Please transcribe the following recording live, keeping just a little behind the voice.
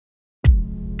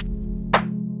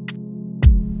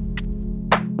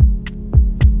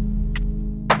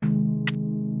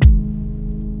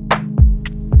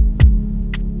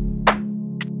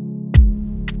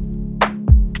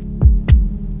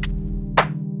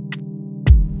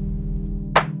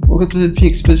Welcome to the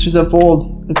Peaks, Mysteries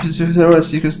Unfold, and Pacific Northwest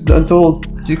Secrets Untold.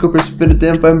 G. Cooper spin a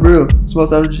damn fine brew. Small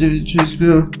time trees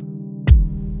grew.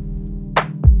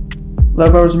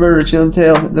 Live hours murder, chilling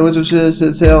tale. And the woods which is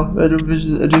a tale. Red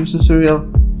visions, a dream so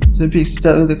surreal. To the Peaks,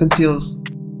 the conceals.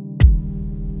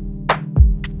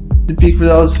 The peak for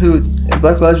all his hoot, and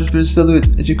black lives whispered salute.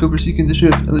 And G. Cooper seeking the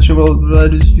truth, and the true world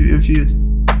provided refute.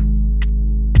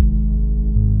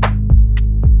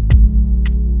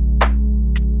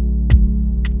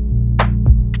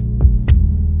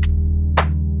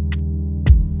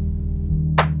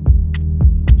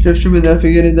 Truman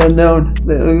navigating the unknown,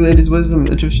 the young lady's wisdom,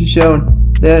 the truth she's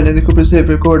shown. Diane in the Cooper's tape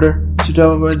recorder, she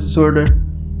drama words disorder.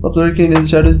 Up lurking in the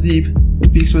shadows deep,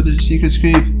 and peaks where the secrets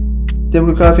creep. Dim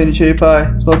with coffee and a cherry pie,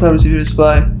 small time to see yours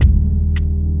fly.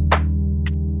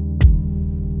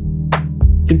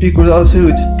 In peak with all his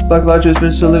hoot, black lodgers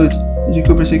been salute, and G.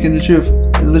 Cooper seeking the truth,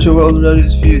 and the literal world ready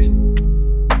to dispute.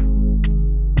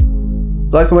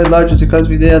 Black and white lodgers and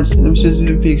cosmic dance, and the mysterious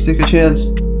of peaks take a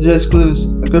chance. Just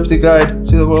clues, a cryptic guide,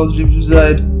 to the world's dreams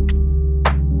reside.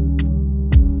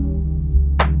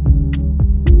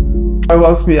 I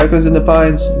walk with me, echoes in the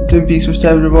pines, Twin Peaks which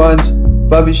time rewinds.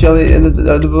 Bobby Shelley in the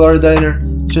Valora diner,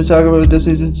 Chinsaga with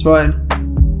distance and swine.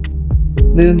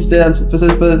 Leland stands,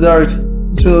 possessed by the dark,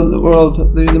 thrill of the world,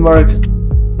 leaving the mark.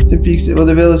 Twin Peaks will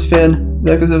the veil is fin,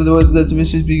 the echoes of the woods let the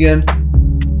mysteries begin.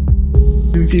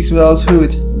 Twin Peaks with all its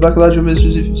hoot, black lodger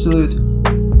mysteries salute.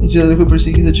 And Jillian Cooper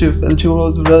seeking the truth, and the true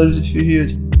world of others if you hear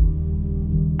it.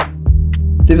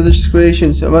 David Lynch's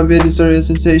creations, a man-made story and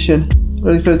sensation.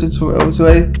 Running credits for its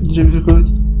way, the dream recruit,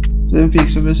 Twin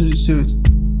Peaks for Mr. Suit.